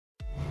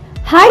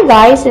Hi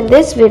guys, in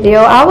this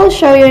video I will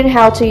show you on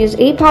how to use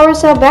a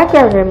PowerCell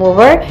background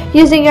remover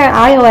using your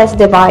iOS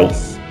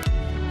device.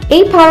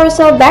 A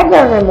PowerCell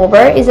background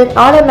remover is an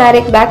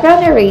automatic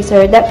background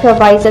eraser that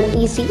provides an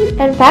easy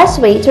and fast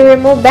way to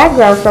remove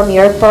background from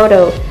your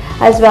photo,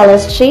 as well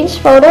as change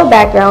photo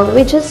background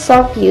with just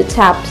some few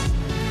taps.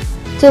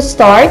 To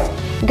start,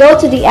 go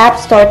to the App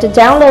Store to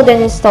download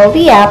and install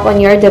the app on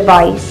your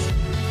device.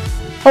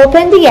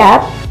 Open the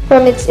app.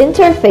 From its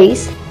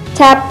interface,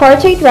 tap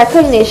Portrait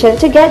Recognition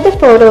to get the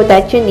photo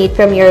that you need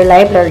from your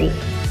library.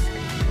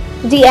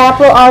 The app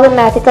will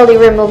automatically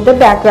remove the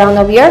background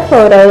of your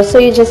photo, so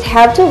you just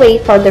have to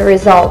wait for the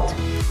result.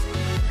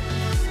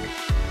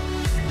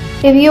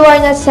 If you are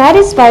not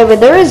satisfied with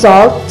the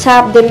result,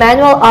 tap the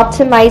Manual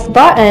Optimize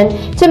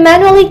button to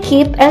manually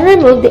keep and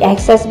remove the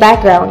excess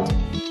background.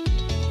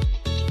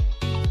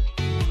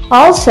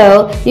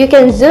 Also, you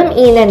can zoom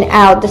in and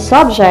out the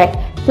subject,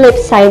 flip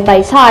side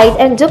by side,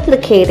 and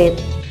duplicate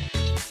it.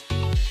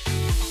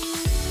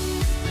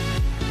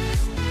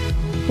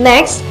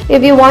 Next,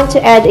 if you want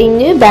to add a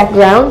new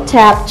background,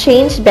 tap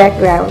Change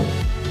Background.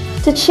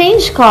 To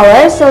change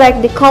color,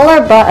 select the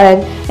Color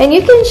button and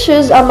you can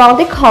choose among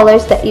the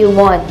colors that you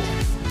want.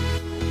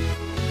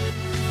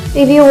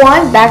 If you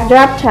want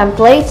backdrop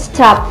templates,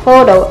 tap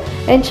Photo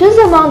and choose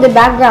among the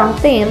background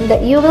theme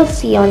that you will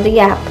see on the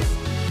app.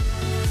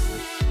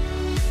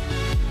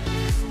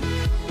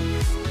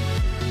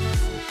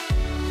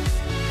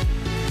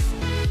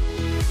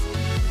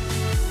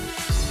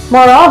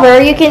 Moreover,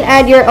 you can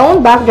add your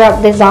own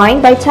backdrop design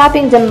by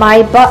tapping the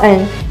My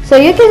button, so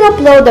you can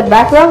upload the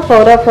background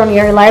photo from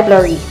your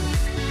library.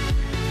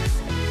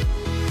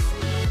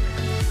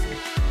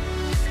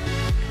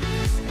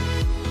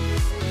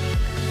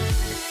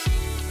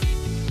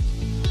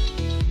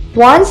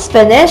 Once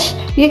finished,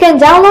 you can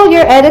download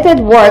your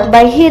edited work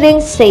by hitting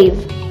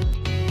Save.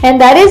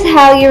 And that is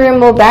how you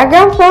remove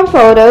background from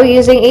photo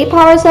using a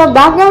PowerCell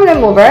background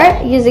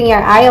remover using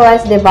your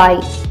iOS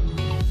device.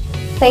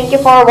 Thank you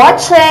for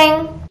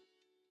watching!